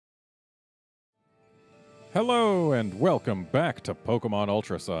Hello and welcome back to Pokémon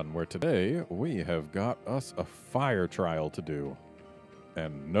Ultra Sun, where today we have got us a fire trial to do.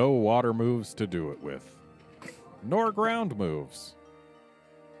 And no water moves to do it with. Nor ground moves.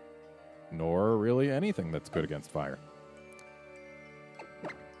 Nor really anything that's good against fire.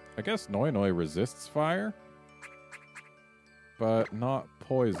 I guess Noi resists fire, but not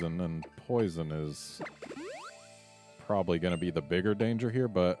poison, and poison is probably going to be the bigger danger here,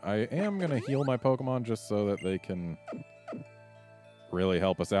 but I am going to heal my Pokemon just so that they can really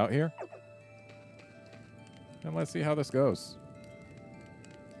help us out here. And let's see how this goes.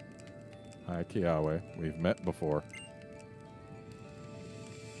 Hi, Kiawe. We've met before.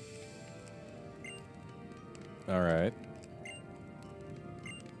 Alright.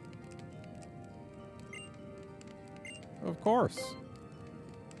 Of course.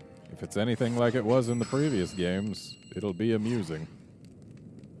 If it's anything like it was in the previous games, it'll be amusing.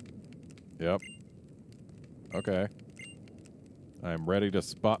 Yep. Okay. I'm ready to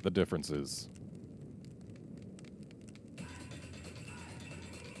spot the differences.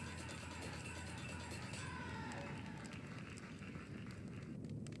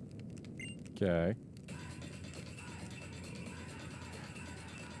 Okay.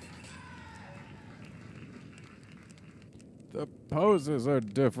 The poses are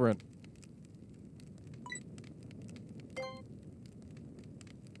different.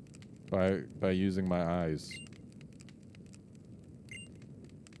 By using my eyes.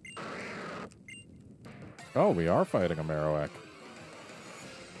 Oh, we are fighting a Marowak.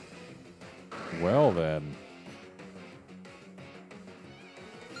 Well then.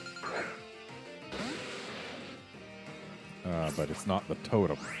 But it's not the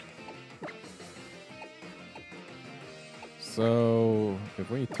totem. So, if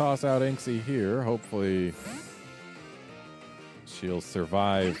we toss out Inksy here, hopefully she'll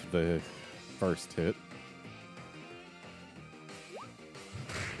survive the first hit.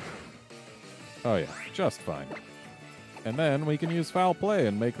 Oh yeah, just fine. And then we can use Foul Play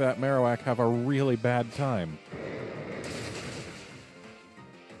and make that Marowak have a really bad time.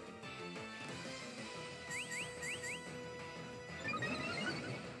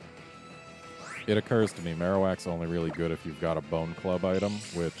 It occurs to me, Marowak's only really good if you've got a Bone Club item,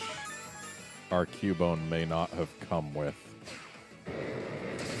 which our Cubone may not have come with.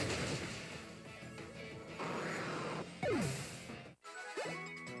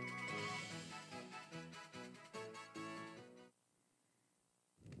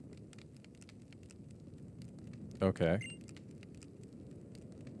 Okay.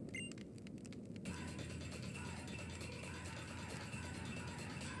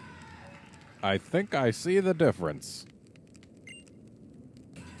 I think I see the difference.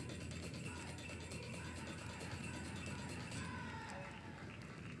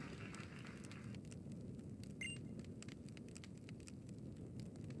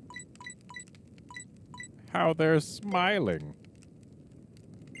 How they're smiling.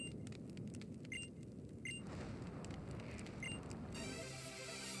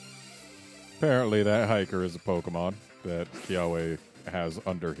 Apparently that hiker is a Pokemon that Kiawe has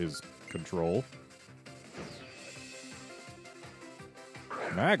under his control.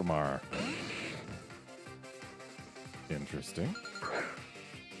 Magmar. Interesting.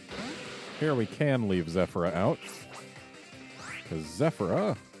 Here we can leave Zephyra out, because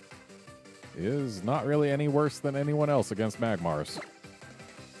Zephyra is not really any worse than anyone else against Magmars.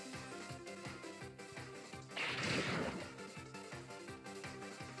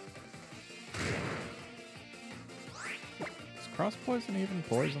 Is Cross Poison even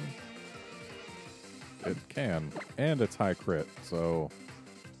poison? It can, and it's high crit, so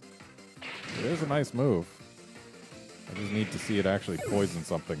it is a nice move. I just need to see it actually poison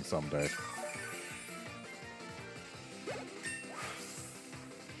something someday.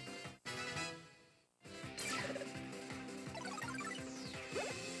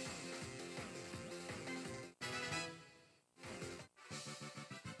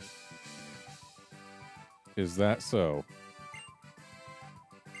 Is that so?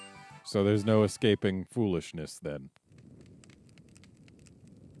 So there's no escaping foolishness then.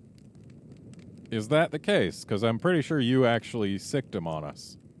 Is that the case? Because I'm pretty sure you actually sicked him on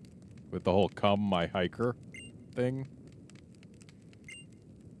us. With the whole come my hiker thing.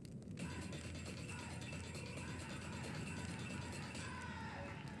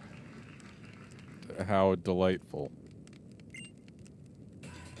 How delightful.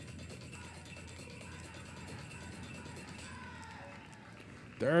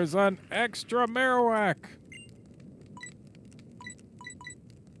 There's an extra Marowak!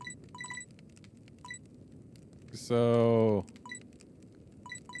 So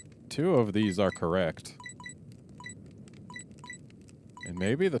 2 of these are correct.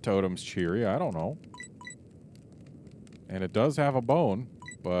 Maybe the totem's cheery, I don't know. And it does have a bone,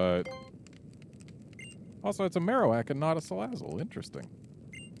 but... Also, it's a Marowak and not a Salazzle. Interesting.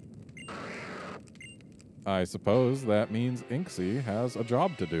 I suppose that means Inksy has a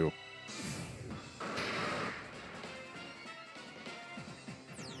job to do.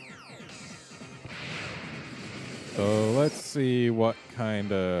 So let's see what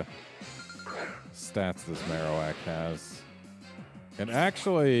kind of stats this Marowak has. And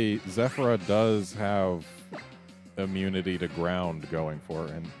actually, Zephyra does have immunity to ground going for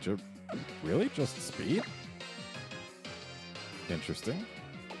her. And really just speed? Interesting.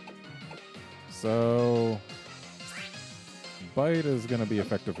 So, Bite is going to be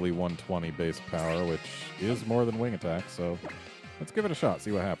effectively 120 base power, which is more than Wing Attack, so let's give it a shot,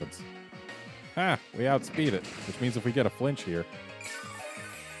 see what happens. Ha! We outspeed it, which means if we get a flinch here,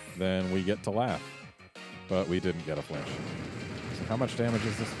 then we get to laugh. But we didn't get a flinch. So how much damage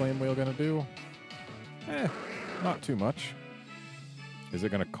is this Flame Wheel going to do? Not too much. Is it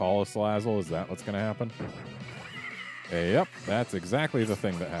going to call a Salazzle? Is that what's going to happen? Yep, that's exactly the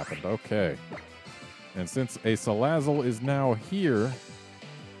thing that happened. Okay. And since a Salazzle is now here,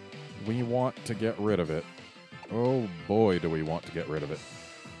 we want to get rid of it. Oh boy, do we want to get rid of it.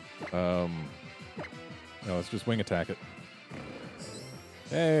 No, let's just Wing Attack it.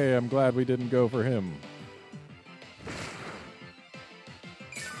 Hey, I'm glad we didn't go for him.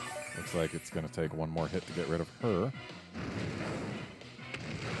 Looks like it's going to take one more hit to get rid of her.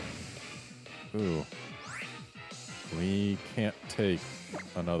 Ooh. We can't take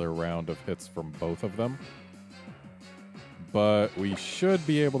another round of hits from both of them. But we should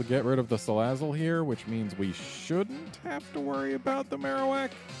be able to get rid of the Salazzle here, which means we shouldn't have to worry about the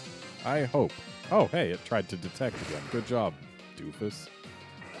Marowak. I hope. Oh, hey, it tried to detect again. Good job, doofus.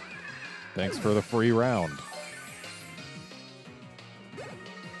 Thanks for the free round.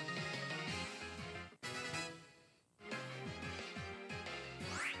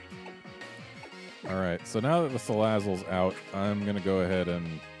 Alright, so now that the Salazzle's out, I'm going to go ahead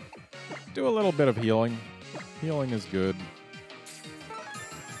and do a little bit of healing. Healing is good.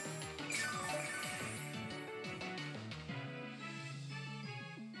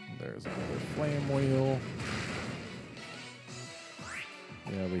 There's another Flame Wheel.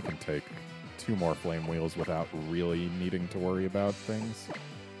 Yeah, we can take 2 more Flame Wheels without really needing to worry about things.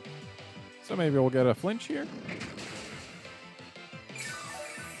 So maybe we'll get a flinch here.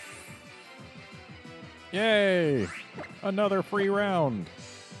 Yay! Another free round.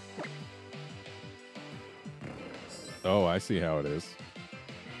 Oh, I see how it is.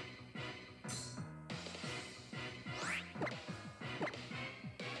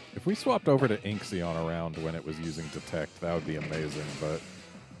 If we swapped over to Inksy on a round when it was using Detect, that would be amazing, but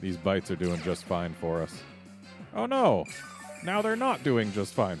these bites are doing just fine for us. Oh no! Now they're not doing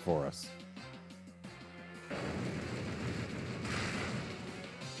just fine for us.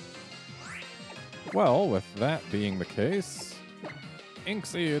 Well, with that being the case,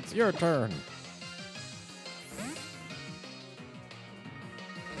 Inksy, it's your turn.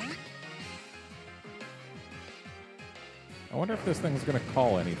 I wonder if this thing's going to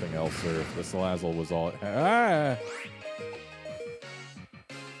call anything else, or if the Salazzle was all...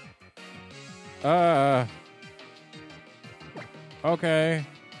 Okay.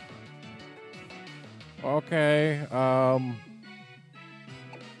 Okay,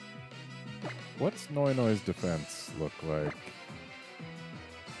 what's Noinoi's defense look like?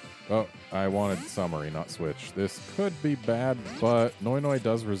 Oh, I wanted summary, not switch. This could be bad, but Noinoi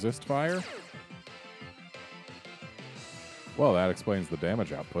does resist fire. Well, that explains the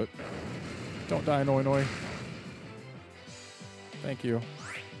damage output. Don't die, Noinoi. Thank you.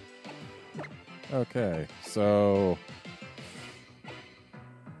 Okay, so...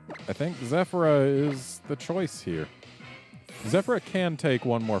 I think Zephyra is the choice here. Zephyra can take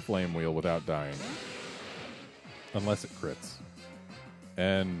 1 more Flame Wheel without dying. Unless it crits.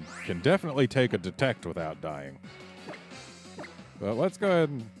 And can definitely take a Detect without dying. But let's go ahead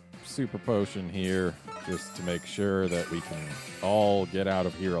and Super Potion here, just to make sure that we can all get out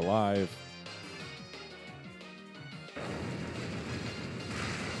of here alive.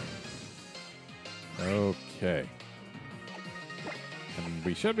 Okay. And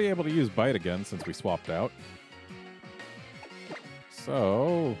we should be able to use Bite again since we swapped out.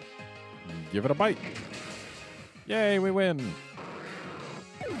 So, give it a bite. Yay, we win.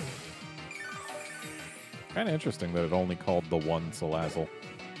 Kind of interesting that it only called the one Salazzle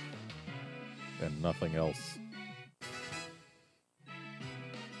and nothing else.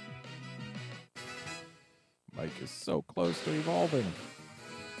 Mike is so close to evolving.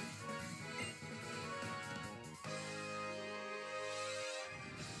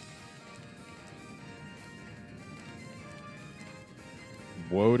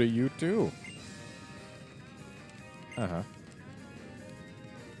 Woe to you, too. Uh-huh.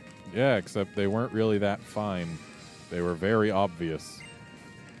 Yeah, except they weren't really that fine. They were very obvious.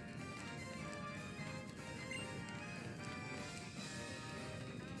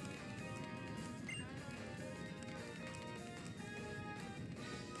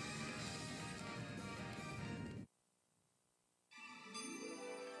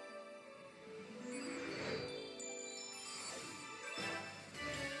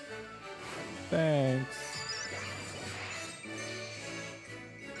 Thanks.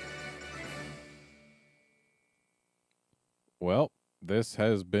 Well, this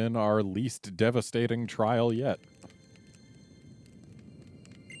has been our least devastating trial yet.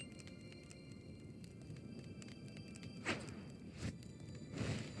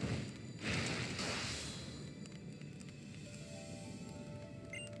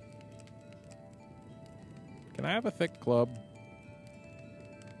 Can I have a thick club?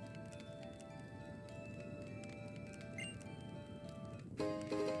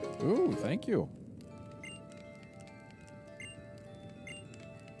 Ooh, thank you.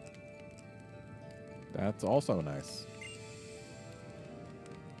 That's also nice.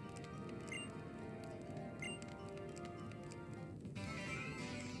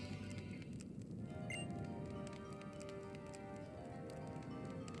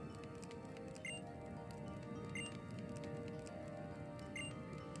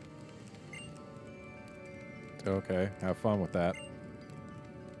 Okay, have fun with that.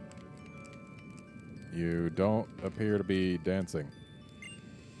 You don't appear to be dancing.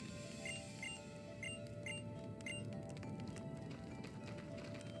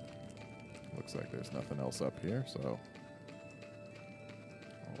 Looks like there's nothing else up here, so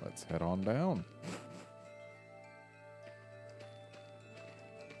let's head on down.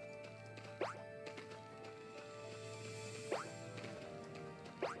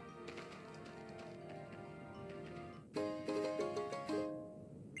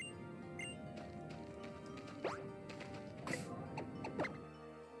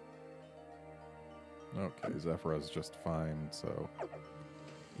 Okay, Zephyr's just fine, so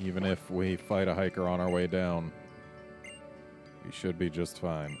even if we fight a hiker on our way down, we should be just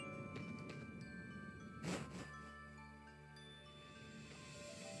fine.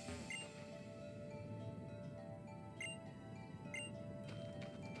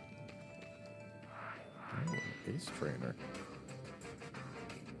 Oh, Ace Trainer.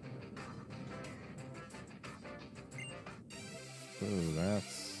 Ooh,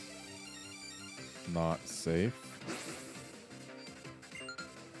 that's not safe.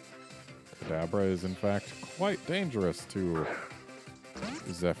 Kadabra is in fact quite dangerous to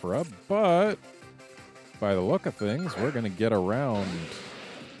Zephyra, but by the look of things, we're going to get around,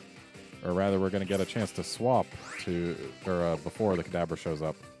 or rather we're going to get a chance to swap to, or before the Kadabra shows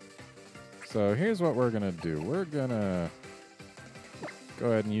up. So here's what we're going to do. We're going to go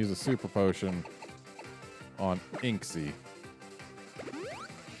ahead and use a super potion on Inksy.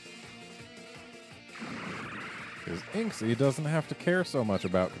 Because Inksy doesn't have to care so much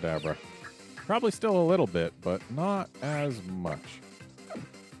about Kadabra. Probably still a little bit, but not as much.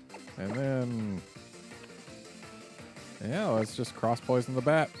 And then, yeah, let's just cross-poison the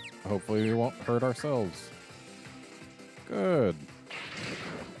bat. Hopefully we won't hurt ourselves. Good.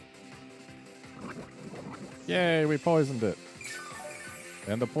 Yay, we poisoned it.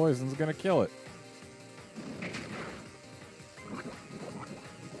 And the poison's gonna kill it.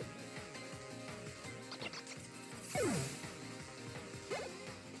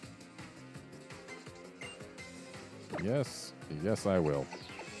 Yes, yes I will.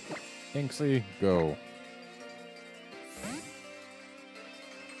 Inksy, go.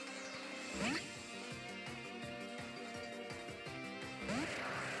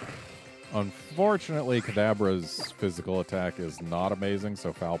 Unfortunately, Kadabra's physical attack is not amazing,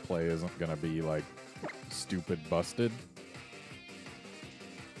 so foul play isn't going to be, like, stupid busted.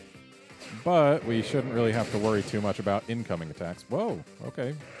 But we shouldn't really have to worry too much about incoming attacks. Whoa,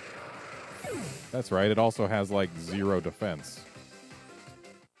 okay. That's right, it also has, like, 0 defense.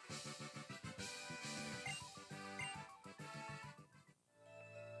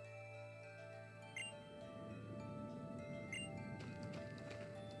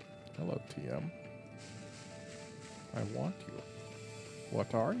 Hello, TM. I want you.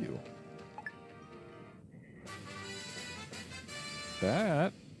 What are you?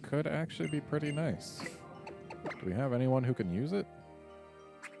 That could actually be pretty nice. Do we have anyone who can use it?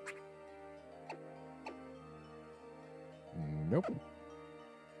 Nope.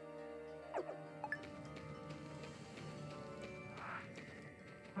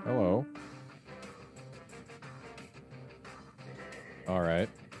 Hello. All right.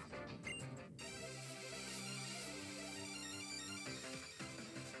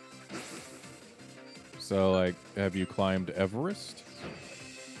 So, like, have you climbed Everest?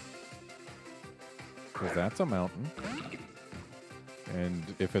 Because that's a mountain.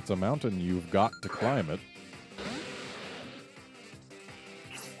 And if it's a mountain, you've got to climb it.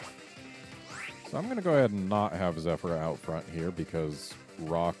 So I'm going to go ahead and not have Zephyra out front here because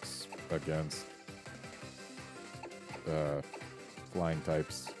rocks against flying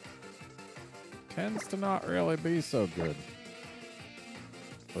types tends to not really be so good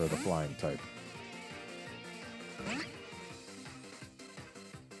for the flying type.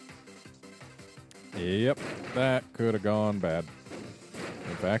 Yep, that could have gone bad.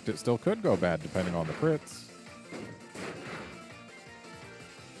 In fact, it still could go bad depending on the crits.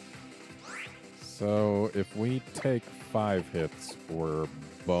 So if we take 5 hits, we're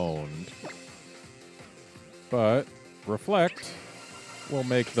boned. But Reflect will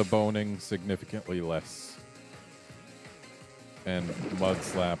make the boning significantly less. And Mud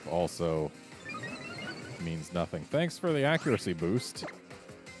Slap also means nothing. Thanks for the accuracy boost.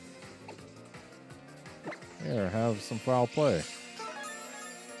 Here, have some foul play.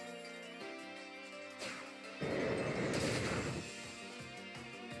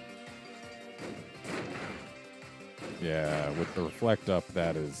 Yeah, with the Reflect up,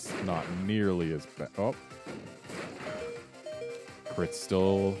 that is not nearly as bad. Oh. Crits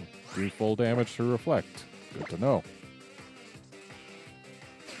still do full damage to Reflect. Good to know.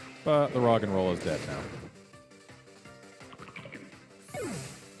 But the Rock and Roll is dead now.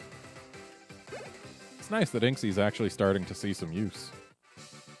 It's nice that Inksy's actually starting to see some use.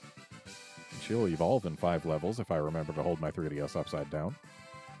 She'll evolve in 5 levels if I remember to hold my 3DS upside down.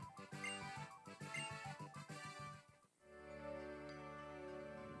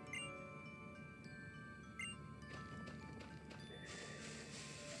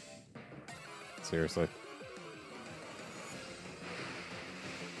 Seriously.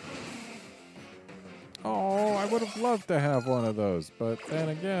 Oh, I would have loved to have one of those, but then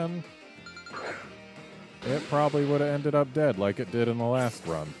again, it probably would have ended up dead like it did in the last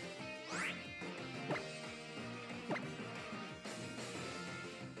run.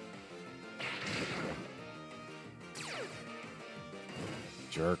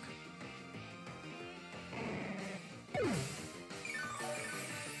 Jerk.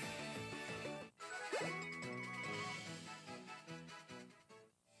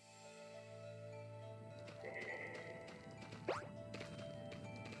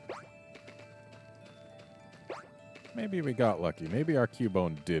 Maybe we got lucky. Maybe our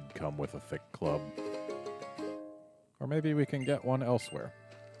Cubone did come with a thick club. Or maybe we can get one elsewhere.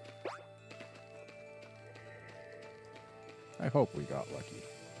 I hope we got lucky.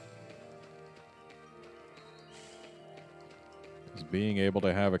 Because being able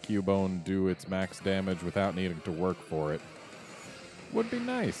to have a Cubone do its max damage without needing to work for it would be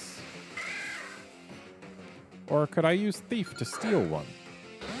nice. Or could I use Thief to steal one?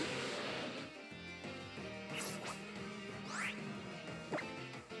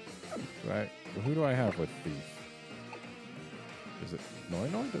 Who do I have with Thief? Is it Noi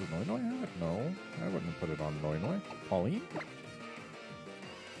Noi? Does Noi Noi have it? No. I wouldn't put it on Noi Noi. Pauline?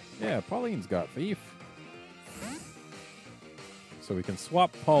 Yeah, Pauline's got Thief. So we can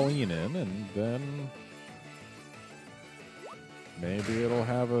swap Pauline in, and then maybe it'll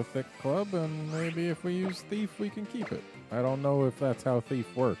have a thick club, and maybe if we use Thief, we can keep it. I don't know if that's how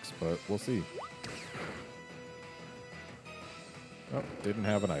Thief works, but we'll see. Oh, didn't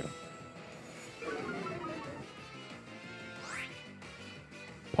have an item.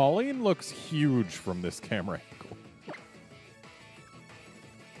 Pauline looks huge from this camera angle.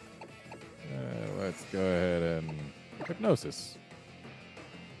 Let's go ahead and Hypnosis.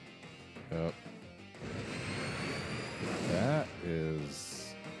 Yep. That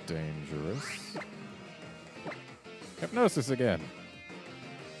is dangerous. Hypnosis again.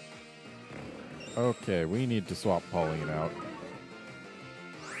 Okay, we need to swap Pauline out.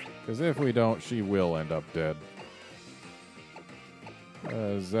 Because if we don't, she will end up dead.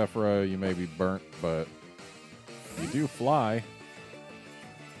 Zephyra, you may be burnt, but you do fly.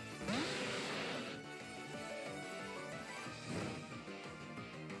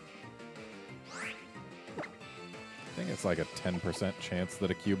 I think it's like a 10% chance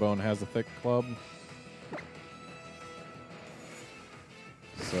that a Cubone has a thick club.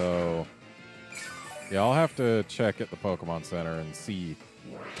 So, yeah, I'll have to check at the Pokemon Center and see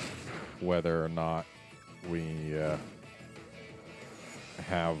whether or not we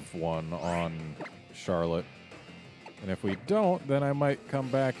have one on Charlotte. And if we don't, then I might come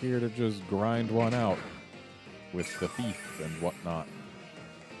back here to just grind one out with the Thief and whatnot.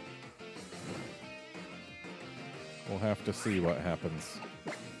 We'll have to see what happens.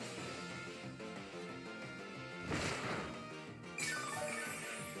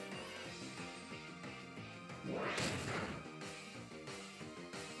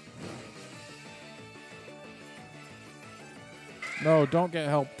 No, don't get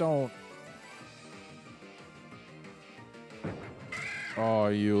help. Don't. Oh,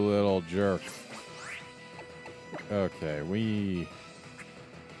 you little jerk. Okay, we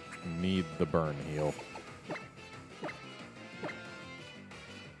need the burn heal.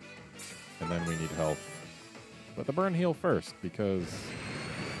 And then we need health. But the burn heal first, because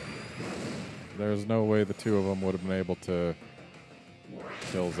there's no way the two of them would have been able to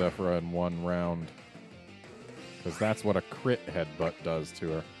kill Zephyra in one round. Because that's what a crit headbutt does to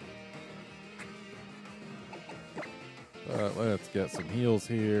her. But let's get some heals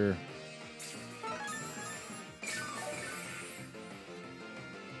here.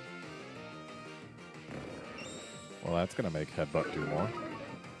 Well, that's going to make headbutt do more.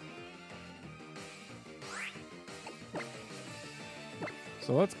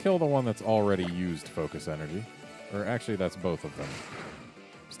 So let's kill the one that's already used focus energy. Or actually, that's both of them.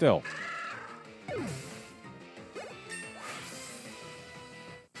 Still.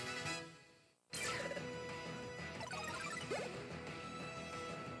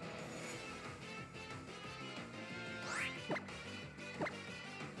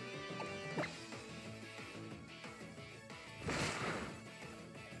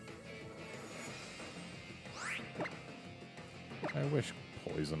 I wish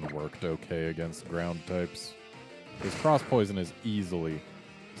poison worked okay against ground types. Because cross poison is easily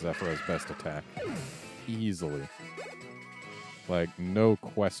Zephyra's best attack. Easily. Like, no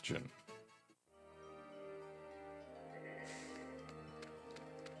question.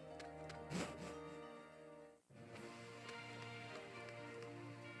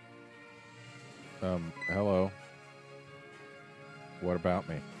 Hello. What about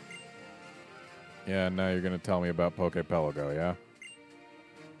me? Yeah, now you're going to tell me about Poképelago, yeah?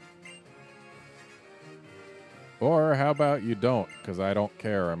 Or how about you don't, because I don't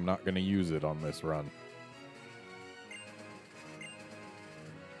care. I'm not going to use it on this run.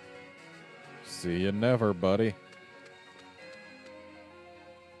 See you never, buddy.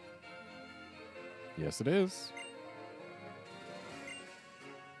 Yes, it is.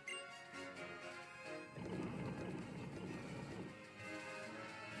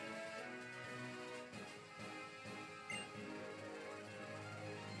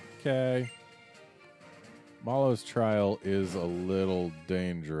 Okay. Malo's trial is a little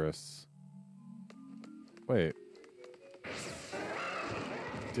dangerous. Wait.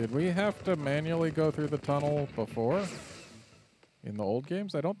 Did we have to manually go through the tunnel before? In the old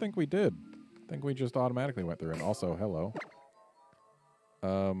games? I don't think we did. I think we just automatically went through. And also, hello.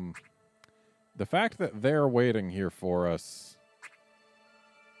 The fact that they're waiting here for us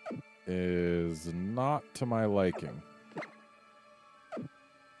is not to my liking.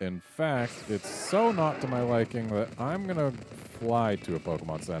 In fact, it's so not to my liking that I'm going to fly to a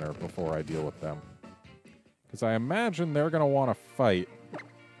Pokemon Center before I deal with them. Because I imagine they're going to want to fight.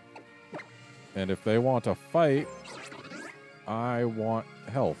 And if they want to fight, I want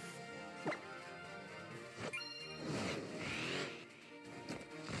health.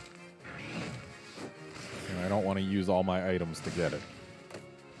 And I don't want to use all my items to get it.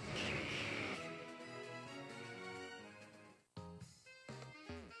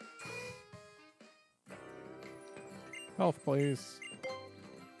 Health, please.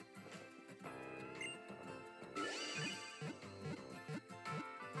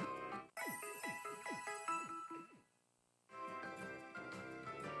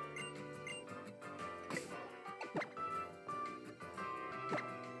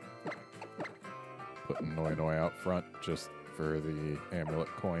 Putting Noi out front just for the amulet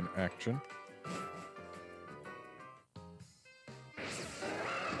coin action.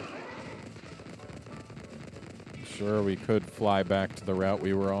 Sure, we could fly back to the route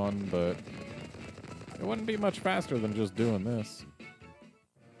we were on, but it wouldn't be much faster than just doing this.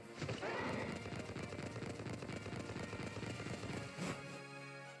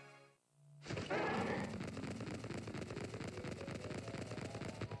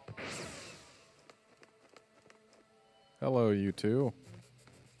 Hello, you two.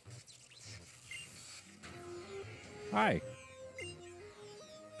 Hi.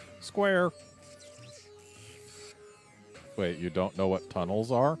 Square. Wait, you don't know what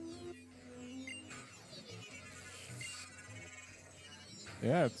tunnels are?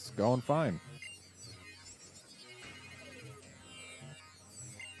 Yeah, it's going fine.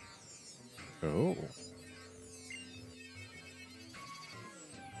 Oh.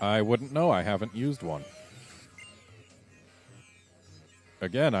 I wouldn't know. I haven't used one.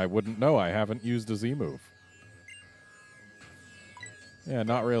 Again, I wouldn't know. I haven't used a Z move. Yeah,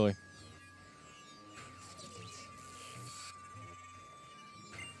 not really.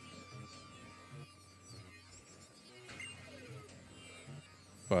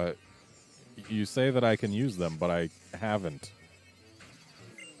 But you say that I can use them, but I haven't.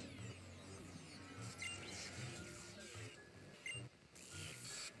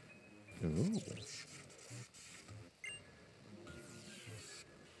 Ooh.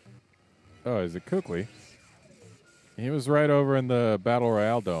 Oh, is it Kukli? He was right over in the Battle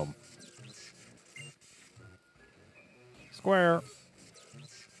Royale Dome. Square.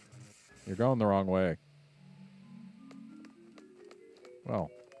 You're going the wrong way.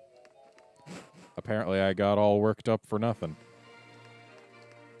 Well, apparently I got all worked up for nothing.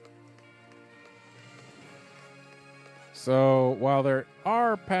 So, while there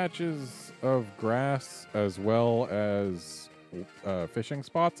are patches of grass as well as fishing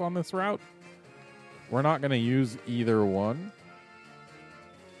spots on this route, we're not going to use either one.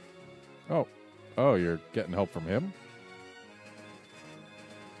 Oh, you're getting help from him?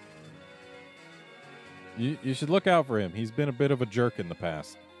 You should look out for him. He's been a bit of a jerk in the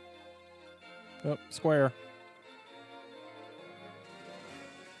past. Oh, square.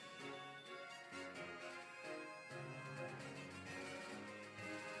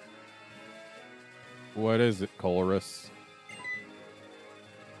 What is it, Colrus?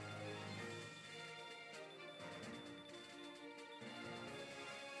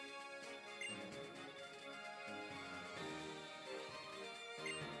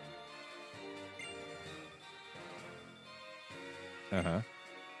 Uh-huh.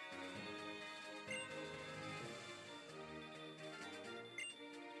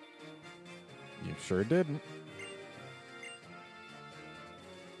 You sure didn't.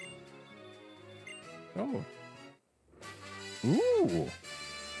 Oh. Ooh.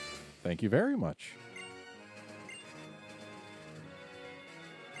 Thank you very much.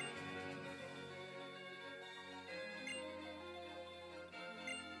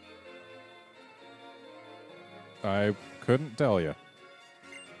 I couldn't tell you.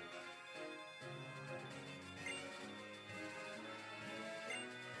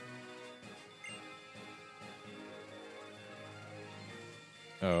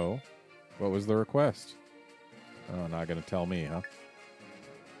 Oh. What was the request? Oh, not gonna tell me, huh?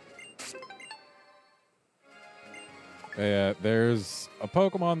 There's a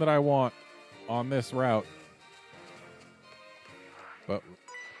Pokemon that I want on this route. But,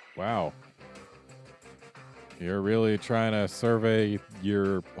 wow. You're really trying to survey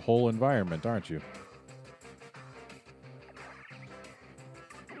your whole environment, aren't you?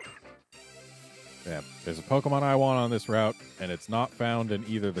 Yeah, there's a Pokemon I want on this route, and it's not found in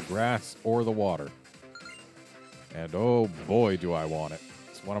either the grass or the water. And oh boy, do I want it.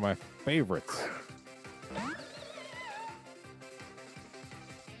 It's one of my favorites.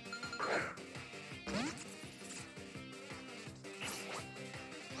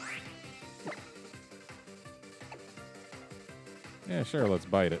 Yeah, sure, let's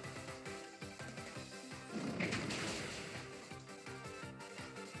bite it.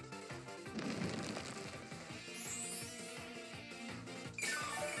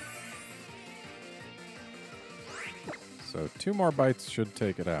 So 2 more bites should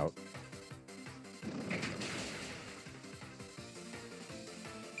take it out.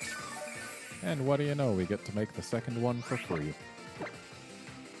 And what do you know, we get to make the second one for free.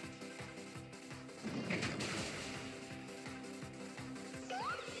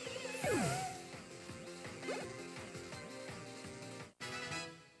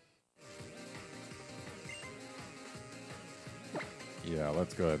 Yeah,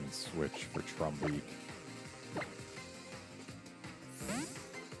 let's go ahead and switch for Trumbeak.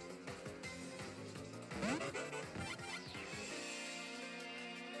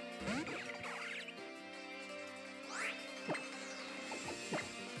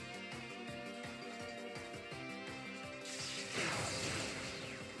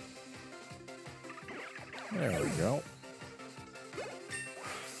 There we go.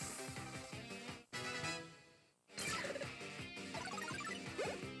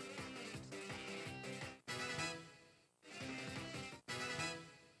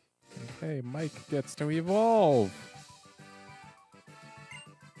 Hey, Mike gets to evolve.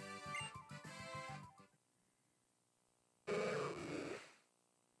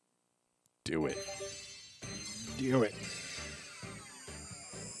 Do it. Do it.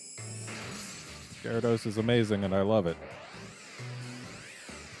 Gyarados is amazing, and I love it.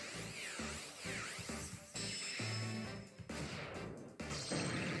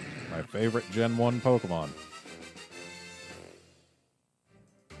 My favorite Gen 1 Pokemon.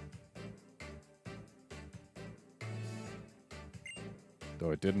 Though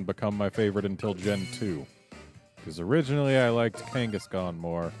it didn't become my favorite until Gen 2. Because originally I liked Kangaskhan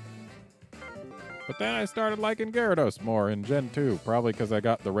more. But then I started liking Gyarados more in Gen 2. Probably because I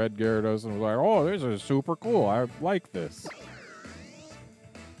got the red Gyarados and was like, oh, this is super cool. I like this.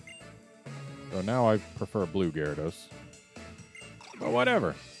 So now I prefer blue Gyarados. But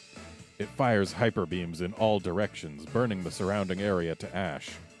whatever. It fires hyper beams in all directions, burning the surrounding area to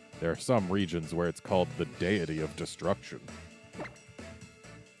ash. There are some regions where it's called the Deity of Destruction.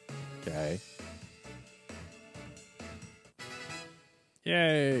 Okay.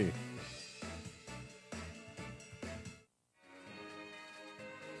 Yay!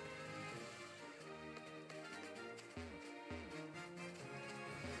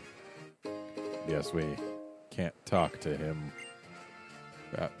 Yes, we can't talk to him.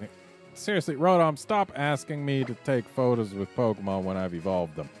 Seriously, Rodom, stop asking me to take photos with Pokemon when I've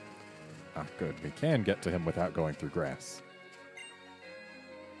evolved them. Ah, good. We can get to him without going through grass.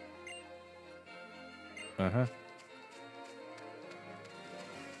 Uh-huh.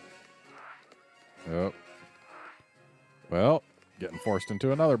 Oh. Well, getting forced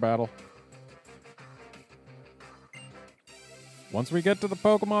into another battle. Once we get to the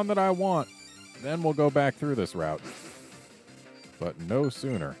Pokemon that I want, then we'll go back through this route. But no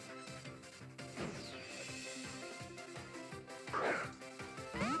sooner.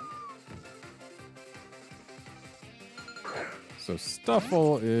 So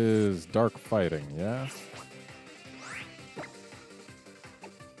Stuffle is dark fighting, yeah?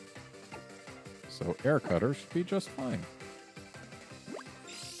 So Air Cutter should be just fine.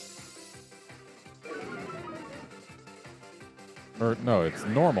 Or, no, it's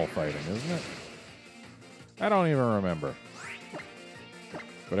normal fighting, isn't it? I don't even remember.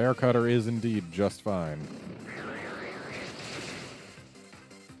 But Air Cutter is indeed just fine.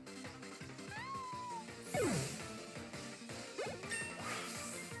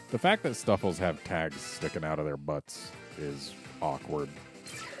 The fact that Stuffles have tags sticking out of their butts is awkward.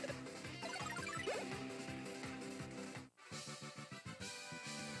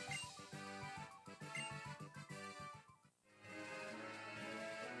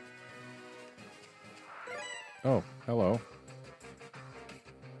 Oh, hello.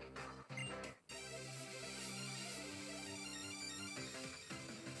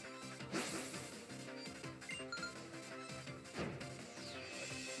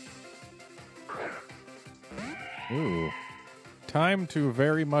 Ooh. Time to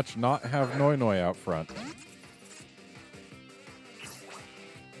very much not have Noi Noi out front.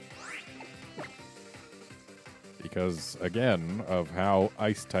 Because, again, of how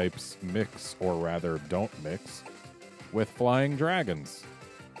ice types mix, or rather don't mix, with flying dragons.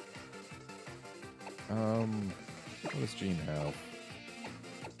 What does Jean have?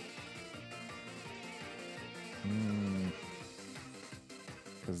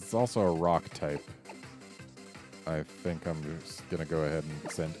 Because it's also a rock type. I think I'm just going to go ahead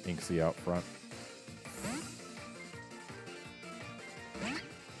and send Inksy out front.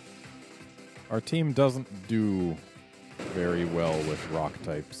 Our team doesn't do very well with rock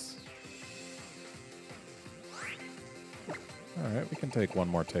types. Alright, we can take one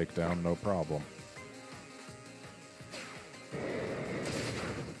more takedown, no problem.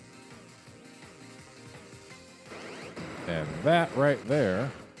 And that right there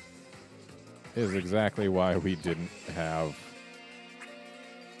is exactly why we didn't have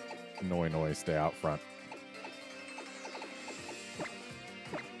Noi Noi stay out front.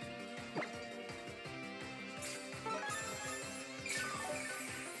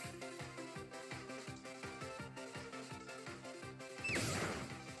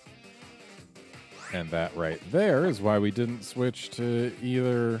 And that right there is why we didn't switch to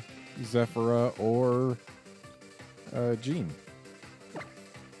either Zephyra or Jean.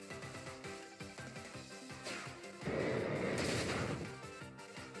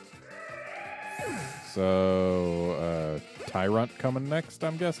 So, Tyrant coming next,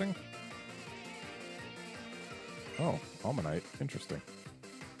 I'm guessing? Oh, Almanite. Interesting.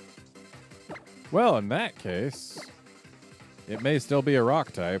 Well, in that case, it may still be a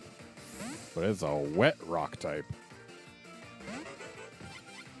rock type, but it's a wet rock type.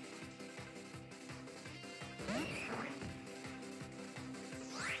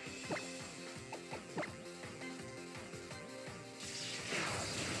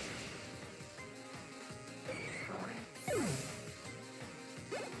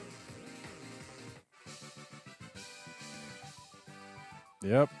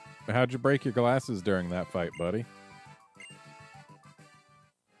 Yep. How'd you break your glasses during that fight, buddy?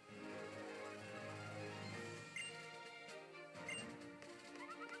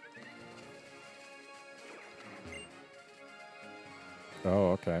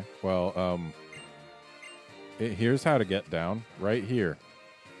 Oh, okay. Well, here's how to get down. Right here.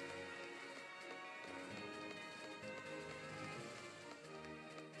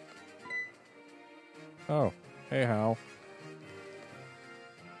 Oh, hey, Hal.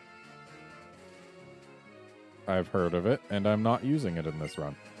 I've heard of it, and I'm not using it in this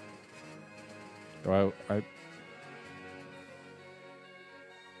run.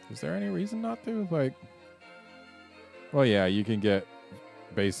 Is there any reason not to? Like, well, yeah, you can get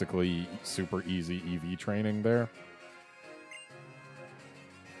basically super easy EV training there.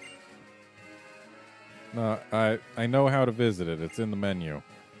 No, I know how to visit it. It's in the menu.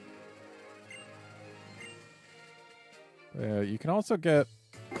 You can also get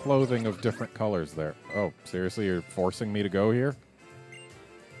clothing of different colors there. Oh, seriously? You're forcing me to go here?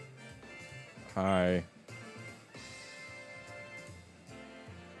 Hi.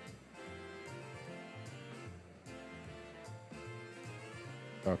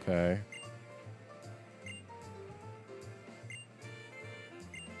 Okay.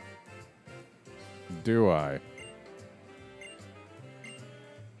 Do I?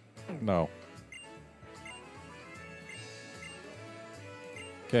 No.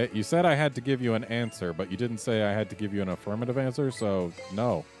 Okay, you said I had to give you an answer, but you didn't say I had to give you an affirmative answer, so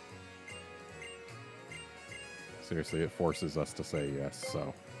no. Seriously, it forces us to say yes,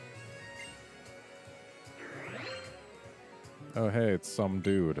 so. Oh, hey, it's some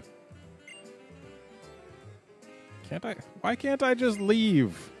dude. Can't I? Why can't I just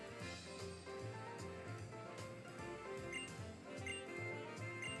leave?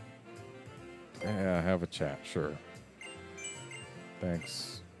 Yeah, have a chat, sure.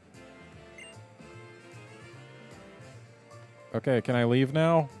 Thanks. Okay, can I leave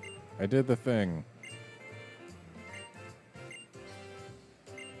now? I did the thing.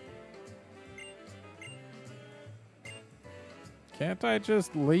 Can't I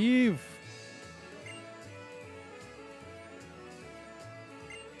just leave?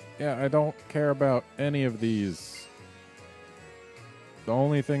 Yeah, I don't care about any of these. The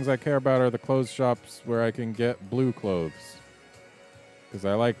only things I care about are the clothes shops where I can get blue clothes. Because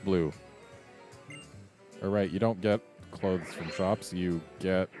I like blue. Alright, you don't get clothes from shops, you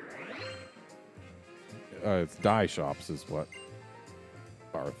get... it's dye shops is what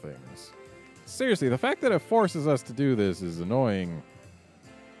are things. Seriously, the fact that it forces us to do this is annoying.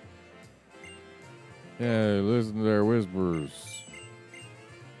 Yeah, listen to their whispers.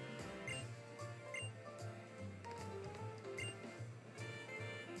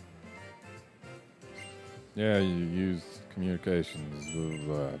 Yeah, you use communications.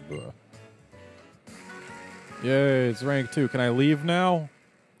 Blah, blah, blah. Yay, it's rank 2. Can I leave now?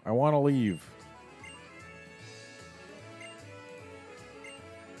 I want to leave.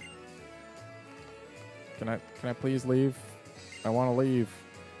 Can I please leave? I want to leave.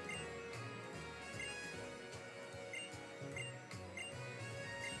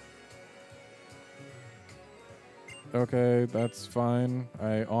 Okay, that's fine.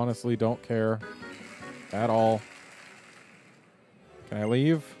 I honestly don't care at all. Can I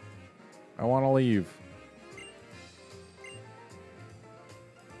leave? I want to leave.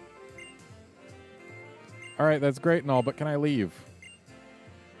 All right, that's great and all, but can I leave?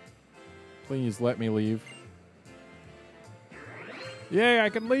 Please let me leave. Yay, I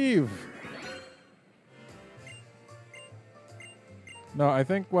can leave! No, I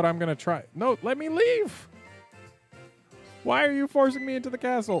think what I'm gonna try... No, let me leave! Why are you forcing me into the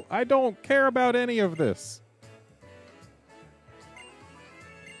castle? I don't care about any of this.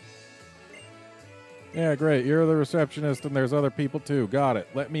 Yeah, great. You're the receptionist and there's other people too. Got it.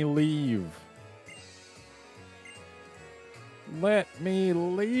 Let me leave. Let me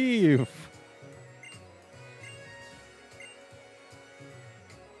leave.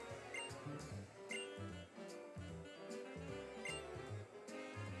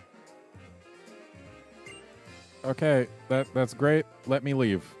 Okay, that's great. Let me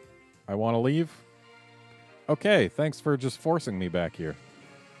leave. I want to leave. Okay, thanks for just forcing me back here.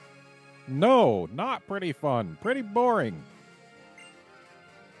 No, not pretty fun. Pretty boring.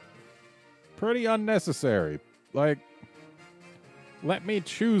 Pretty unnecessary. Like, let me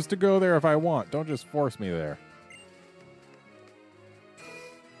choose to go there if I want. Don't just force me there.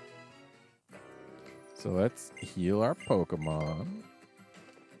 So let's heal our Pokemon.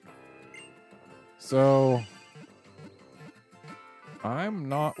 So, I'm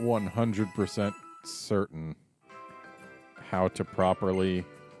not 100% certain how to properly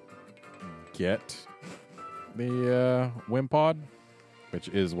get the Wimpod, which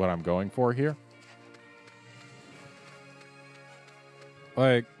is what I'm going for here.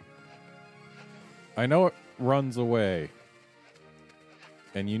 Like, I know it runs away.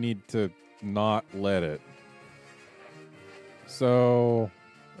 and you need to not let it. So,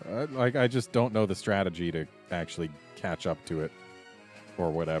 I just don't know the strategy to actually catch up to it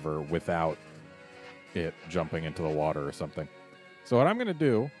or whatever without it jumping into the water or something. So what I'm going to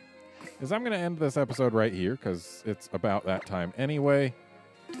do is I'm going to end this episode right here because it's about that time anyway.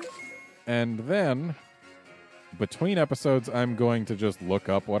 And then between episodes, I'm going to just look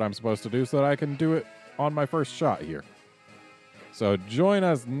up what I'm supposed to do so that I can do it on my first shot here. So join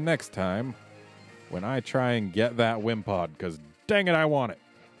us next time when I try and get that Wimpod, because dang it, I want it.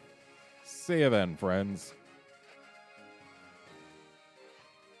 See you then, friends.